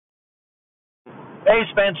Hey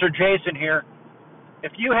Spencer, Jason here.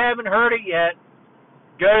 If you haven't heard it yet,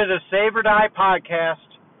 go to the Save or Die podcast,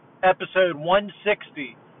 episode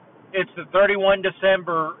 160. It's the 31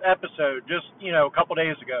 December episode, just, a couple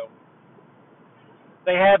days ago.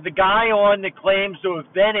 They have the guy on that claims to have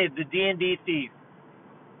invented the D&D thief.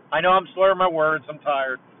 I know I'm slurring my words, I'm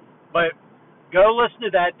tired. But go listen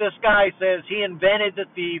to that. This guy says he invented the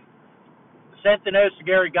thief, sent the notes to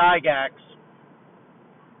Gary Gygax,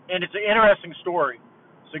 and it's an interesting story.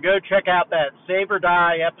 So go check out that Save or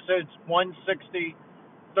Die, episodes 160,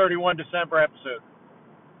 31 December episode.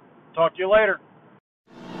 Talk to you later.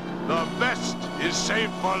 The best is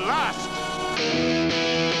saved for last.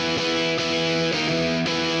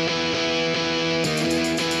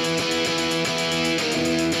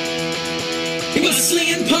 He was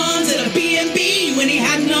slinging puns at a B&B when he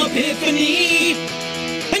had an epiphany.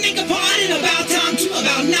 And they complained about time too,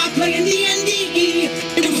 about not playing D&D.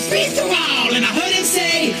 It was free for all, and I heard him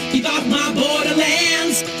say, "Keep off my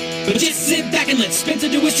borderlands." But just sit back and let Spencer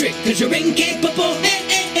do his trick, cause you're incapable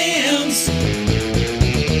hands.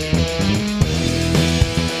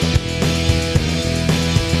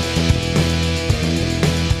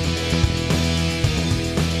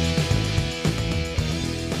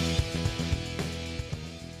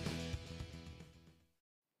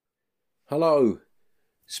 Hello,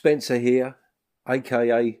 Spencer here,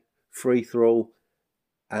 aka Free Thrall,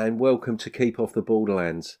 and welcome to Keep Off the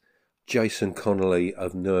Borderlands. Jason Connolly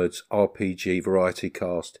of Nerds RPG Variety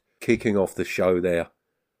Cast, kicking off the show there.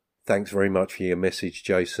 Thanks very much for your message,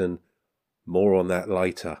 Jason. More on that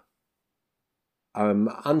later.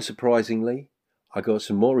 Unsurprisingly, I got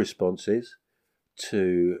some more responses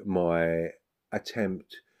to my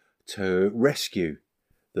attempt to rescue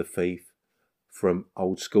the thief from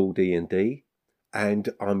old school D&D, and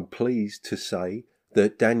I'm pleased to say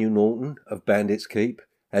that Daniel Norton of Bandits Keep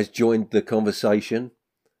has joined the conversation.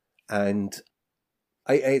 And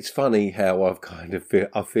it's funny how I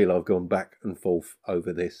feel I've gone back and forth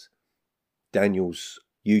over this. Daniel's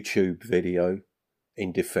YouTube video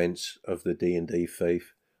in defence of the D&D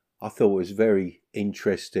thief, I thought was very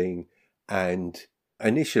interesting and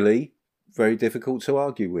initially very difficult to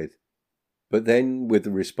argue with. But then with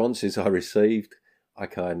the responses I received, I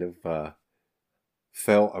kind of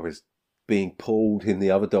felt I was being pulled in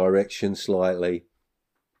the other direction slightly.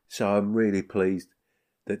 So I'm really pleased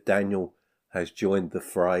that Daniel has joined the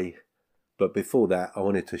fray. But before that, I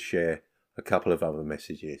wanted to share a couple of other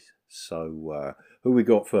messages. So who we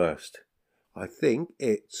got first? I think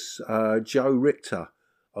it's Joe Richter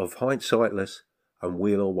of Hindsightless and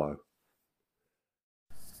Wheel of Woe.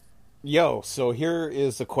 Yo, so here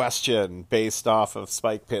is a question based off of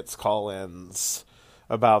Spike Pitt's call-ins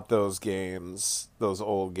about those games, those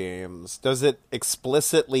old games. Does it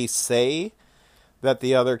explicitly say that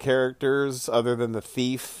the other characters, other than the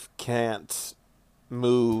thief, can't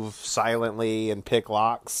move silently and pick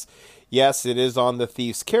locks? Yes, it is on the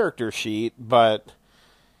thief's character sheet, but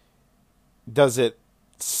does it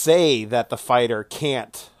say that the fighter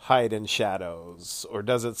can't hide in shadows? Or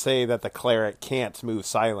does it say that the cleric can't move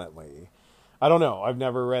silently? I don't know. I've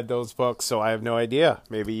never read those books, so I have no idea.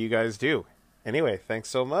 Maybe you guys do. Anyway, thanks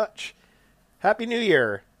so much. Happy New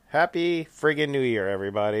Year. Happy friggin' New Year,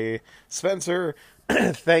 everybody. Spencer,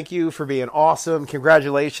 thank you for being awesome.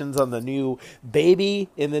 Congratulations on the new baby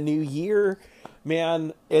in the new year.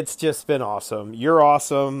 Man, it's just been awesome. You're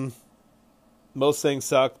awesome. Most things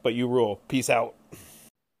suck, but you rule. Peace out.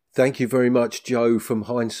 Thank you very much, Joe from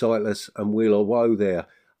Hindsightless and Wheel of Woe there.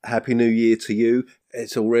 Happy New Year to you.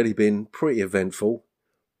 It's already been pretty eventful,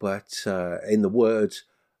 but in the words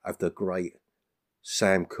of the great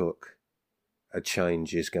Sam Cooke, a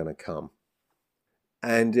change is going to come.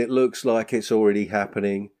 And it looks like it's already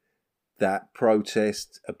happening. That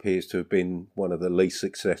protest appears to have been one of the least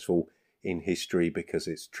successful in history because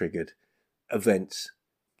it's triggered events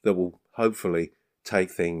that will hopefully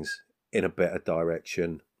take things in a better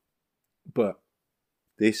direction. But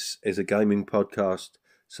this is a gaming podcast,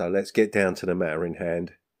 so let's get down to the matter in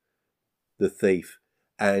hand. The thief.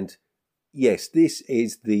 And yes, this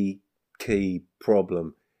is the key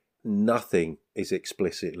problem. Nothing is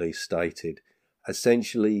explicitly stated.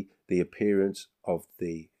 Essentially, the appearance of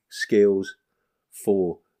the skills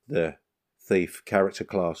for the thief character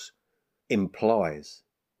class implies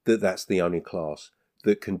that that's the only class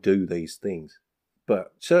that can do these things.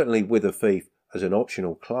 But certainly with a thief as an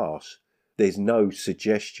optional class, there's no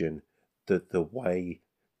suggestion that the way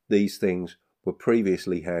these things were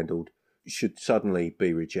previously handled should suddenly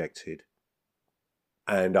be rejected.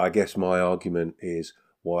 And I guess my argument is,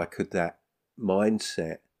 why could that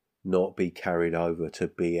mindset not be carried over to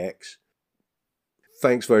BX?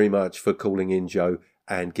 thanks very much for calling in, Joe,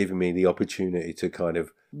 and giving me the opportunity to kind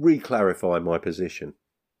of re-clarify my position.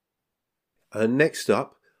 Next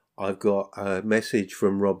up, I've got a message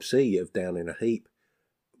from Rob C. of Down in a Heap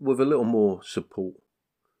with a little more support.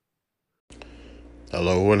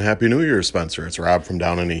 Hello and Happy New Year, Spencer. It's Rob from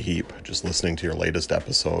Down in a Heap, just listening to your latest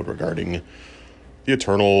episode regarding the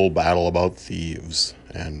eternal battle about thieves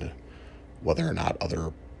and whether or not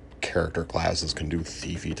other character classes can do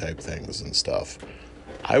thiefy type things and stuff.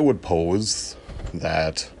 I would pose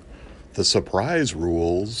that the surprise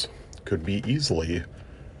rules could be easily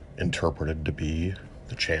interpreted to be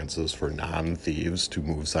the chances for non-thieves to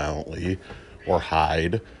move silently or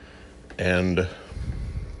hide, and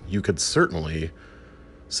you could certainly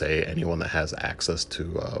say anyone that has access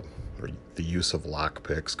to or the use of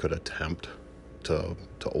lockpicks could attempt to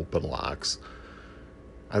open locks.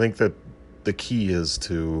 I think that the key is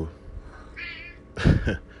to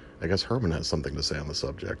I guess Herman has something to say on the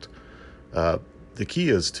subject. The key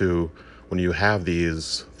is to, when you have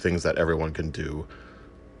these things that everyone can do,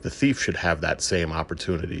 the thief should have that same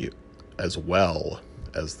opportunity as well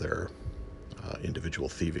as their individual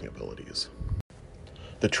thieving abilities.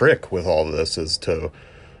 The trick with all of this is to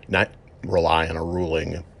not rely on a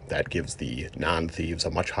ruling that gives the non-thieves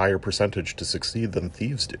a much higher percentage to succeed than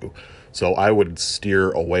thieves do. So I would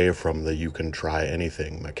steer away from the you can try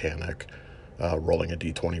anything mechanic, rolling a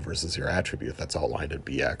d20 versus your attribute that's outlined in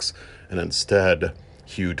BX, and instead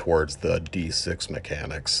hew towards the d6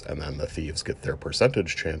 mechanics, and then the thieves get their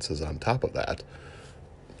percentage chances on top of that.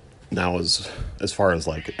 Now, as far as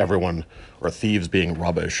like everyone or thieves being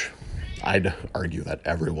rubbish, I'd argue that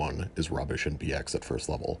everyone is rubbish in BX at first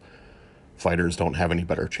level. Fighters don't have any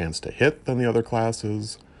better chance to hit than the other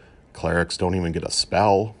classes. Clerics don't even get a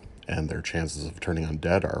spell, and their chances of turning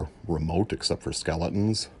undead are remote except for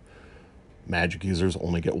skeletons. Magic users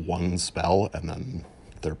only get one spell, and then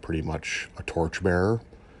they're pretty much a torchbearer.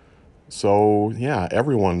 So, yeah,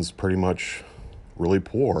 everyone's pretty much really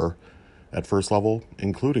poor at first level,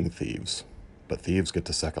 including thieves. But thieves get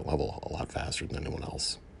to second level a lot faster than anyone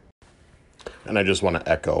else. And I just want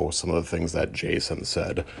to echo some of the things that Jason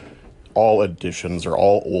said. All editions, or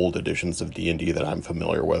all old editions of D&D that I'm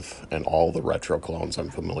familiar with, and all the retro clones I'm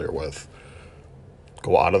familiar with,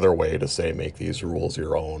 go out of their way to say, make these rules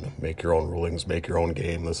your own, make your own rulings, make your own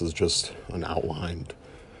game. This is just an outlined,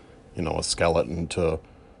 a skeleton to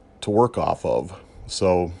work off of.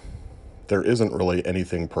 So there isn't really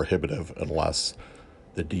anything prohibitive unless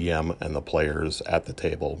the DM and the players at the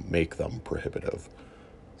table make them prohibitive.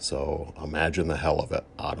 So imagine the hell of it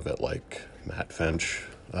out of it, like Matt Finch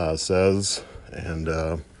says. And,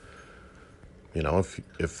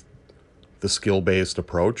 if the skill-based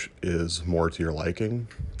approach is more to your liking,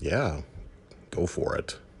 yeah, go for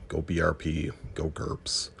it. Go BRP, go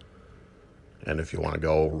GURPS. And if you want to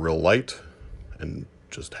go real light and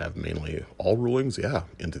just have mainly all rulings, yeah,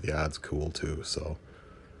 Into the Odds, cool too. So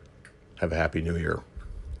have a happy new year.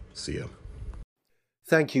 See ya.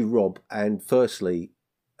 Thank you, Rob. And firstly,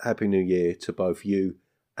 Happy New Year to both you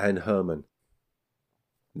and Herman.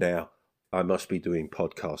 Now, I must be doing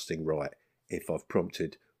podcasting right if I've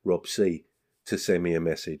prompted Rob C. to send me a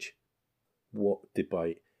message. What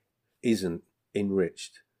debate isn't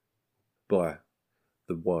enriched by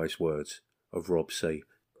the wise words of Rob C?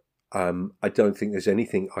 I don't think there's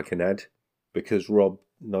anything I can add because Rob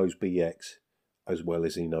knows BX as well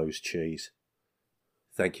as he knows cheese.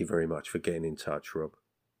 Thank you very much for getting in touch, Rob.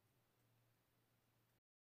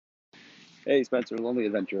 Hey, Spencer, Lonely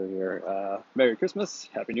Adventurer here. Merry Christmas,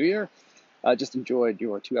 Happy New Year. Just enjoyed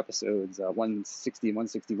your 2 episodes, 160 and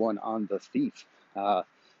 161 on The Thief.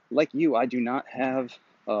 Like you, I do not have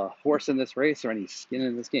a horse in this race or any skin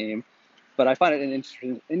in this game, but I find it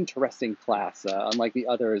an interesting class. Unlike the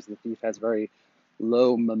others, The Thief has very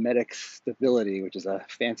low mimetic stability, which is a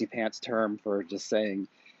fancy pants term for just saying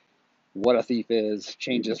what a thief is,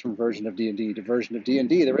 changes from version of D&D to version of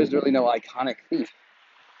D&D. There is really no iconic thief.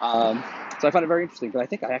 So I find it very interesting, but I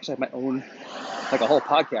think I actually have my own, a whole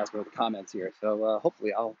podcast with comments here. So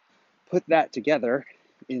hopefully I'll put that together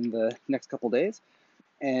in the next couple days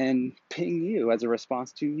and ping you as a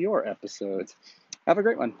response to your episodes. Have a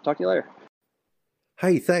great one. Talk to you later.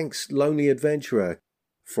 Hey, thanks, Lonely Adventurer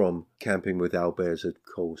from Camping with Owlbears, of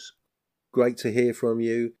course. Great to hear from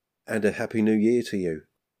you, and a Happy New Year to you.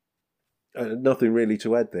 Nothing really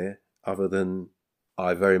to add there, other than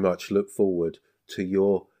I very much look forward to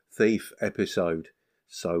your Thief episode.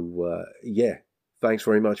 So, yeah, thanks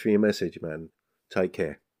very much for your message, man. Take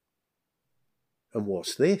care. And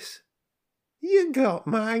what's this? You got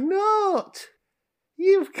my note!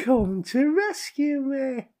 You've come to rescue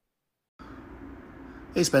me!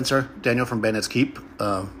 Hey Spencer, Daniel from Bandits Keep.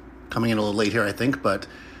 Coming in a little late here, I think, but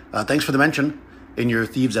thanks for the mention in your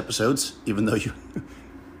Thieves episodes, even though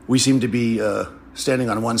we seem to be standing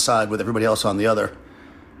on one side with everybody else on the other.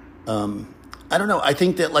 I don't know, I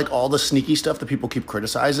think that like all the sneaky stuff that people keep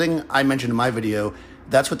criticizing, I mentioned in my video,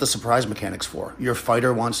 that's what the surprise mechanic's for. Your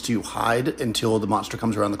fighter wants to hide until the monster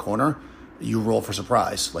comes around the corner. You roll for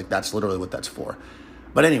surprise. Like, that's literally what that's for.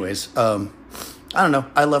 But anyways, I don't know.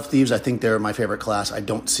 I love Thieves. I think they're my favorite class. I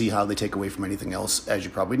don't see how they take away from anything else, as you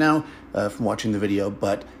probably know from watching the video.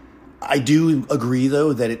 But I do agree,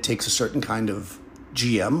 though, that it takes a certain kind of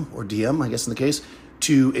GM, or DM, I guess in the case,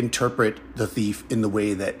 to interpret the Thief in the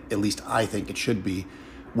way that at least I think it should be,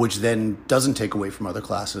 which then doesn't take away from other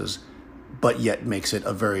classes, but yet makes it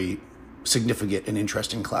a very significant and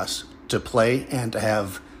interesting class to play and to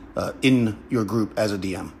have in your group as a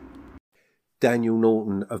DM. Daniel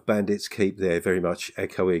Norton of Bandits Keep there, very much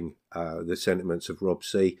echoing the sentiments of Rob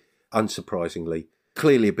C. Unsurprisingly,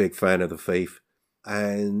 clearly a big fan of the Thief,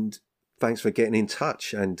 and thanks for getting in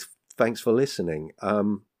touch and thanks for listening.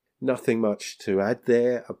 Nothing much to add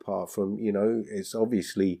there apart from, it's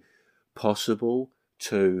obviously possible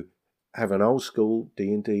to have an old school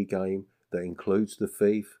D&D game that includes the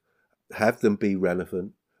Thief, have them be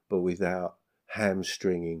relevant, but without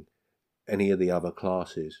hamstringing any of the other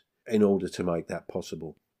classes in order to make that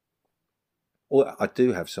possible. Or I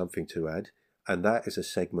do have something to add, and that is a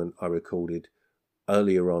segment I recorded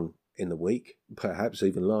earlier on in the week, perhaps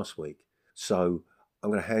even last week. So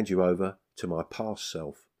I'm going to hand you over to my past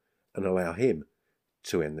self and allow him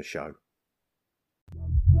to end the show.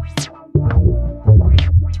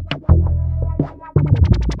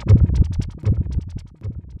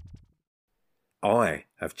 I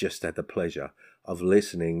have just had the pleasure of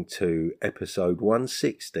listening to episode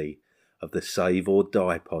 160 of the Save or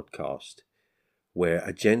Die podcast, where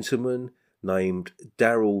a gentleman named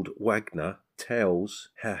Daryl Wagner tells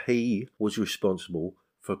how he was responsible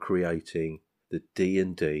for creating the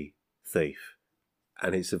D&D Thief.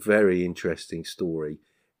 And it's a very interesting story.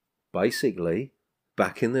 Basically,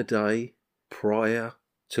 back in the day, prior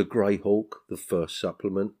to Greyhawk, the first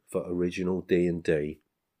supplement for original D&D,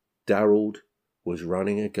 Daryl was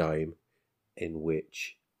running a game in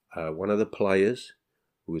which one of the players,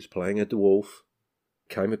 who was playing a dwarf,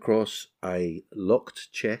 came across a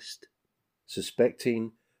locked chest,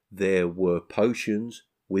 suspecting there were potions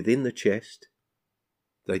within the chest.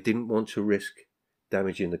 They didn't want to risk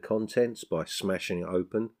damaging the contents by smashing it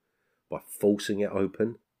open, by forcing it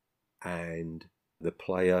open, and the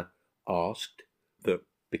player asked that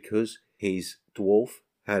because his dwarf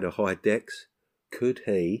had a high dex, could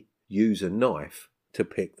he use a knife to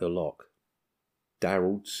pick the lock?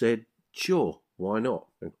 Daryl said, sure, why not?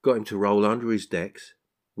 And got him to roll under his dex,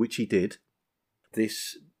 which he did.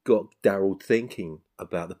 This got Daryl thinking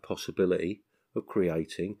about the possibility of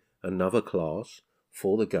creating another class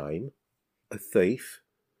for the game, a thief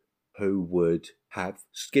who would have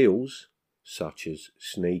skills such as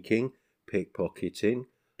sneaking, pickpocketing,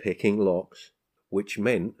 picking locks, which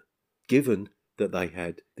meant, given that they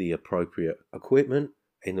had the appropriate equipment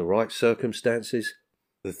in the right circumstances,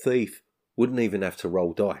 the thief wouldn't even have to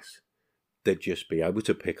roll dice. They'd just be able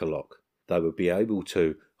to pick a lock. They would be able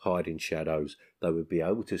to hide in shadows. They would be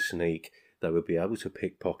able to sneak. They would be able to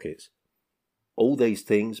pick pockets. All these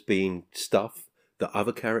things being stuff that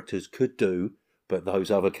other characters could do, but those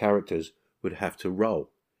other characters would have to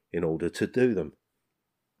roll in order to do them.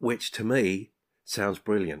 Which to me sounds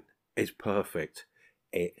brilliant. It's perfect.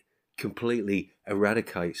 It completely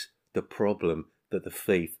eradicates the problem that the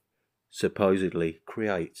thief supposedly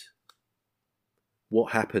creates.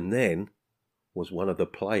 What happened then was one of the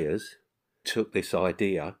players took this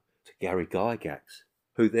idea to Gary Gygax,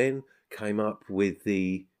 who then came up with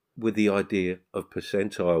the idea of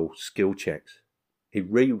percentile skill checks. He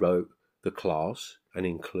rewrote the class and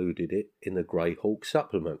included it in the Greyhawk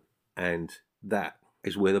supplement, and that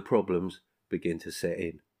is where the problems begin to set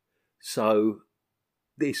in. So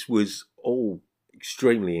this was all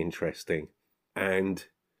extremely interesting and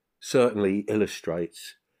certainly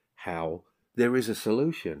illustrates how there is a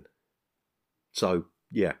solution. So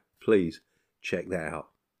yeah, please check that out.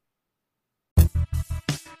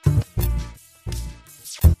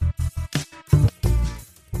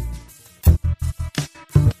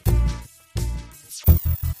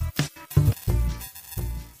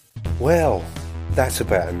 Well, that's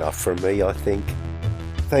about enough from me, I think.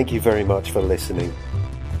 Thank you very much for listening.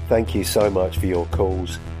 Thank you so much for your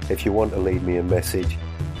calls. If you want to leave me a message,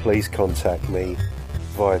 please contact me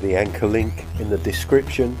via the Anchor link in the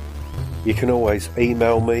description. You can always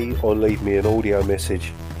email me or leave me an audio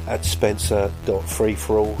message at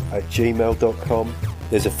spencer.freeforall@gmail.com.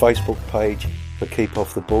 There's a Facebook page for Keep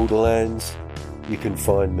Off the Borderlands. You can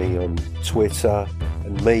find me on Twitter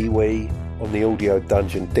and MeWe, on the Audio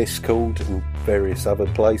Dungeon Discord and various other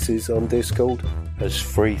places on Discord as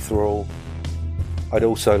Free Thrall. I'd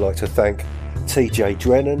also like to thank TJ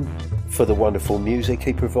Drennan for the wonderful music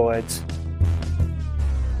he provides.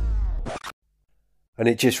 And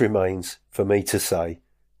it just remains for me to say,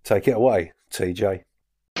 take it away, TJ.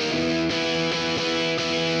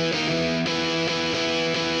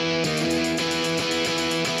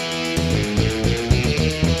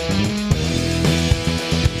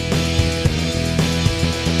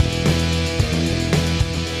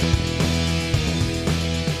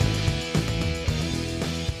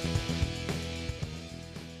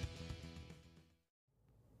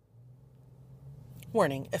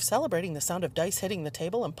 Warning, if celebrating the sound of dice hitting the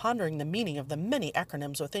table and pondering the meaning of the many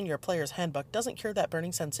acronyms within your player's handbook doesn't cure that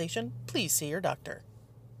burning sensation, please see your doctor.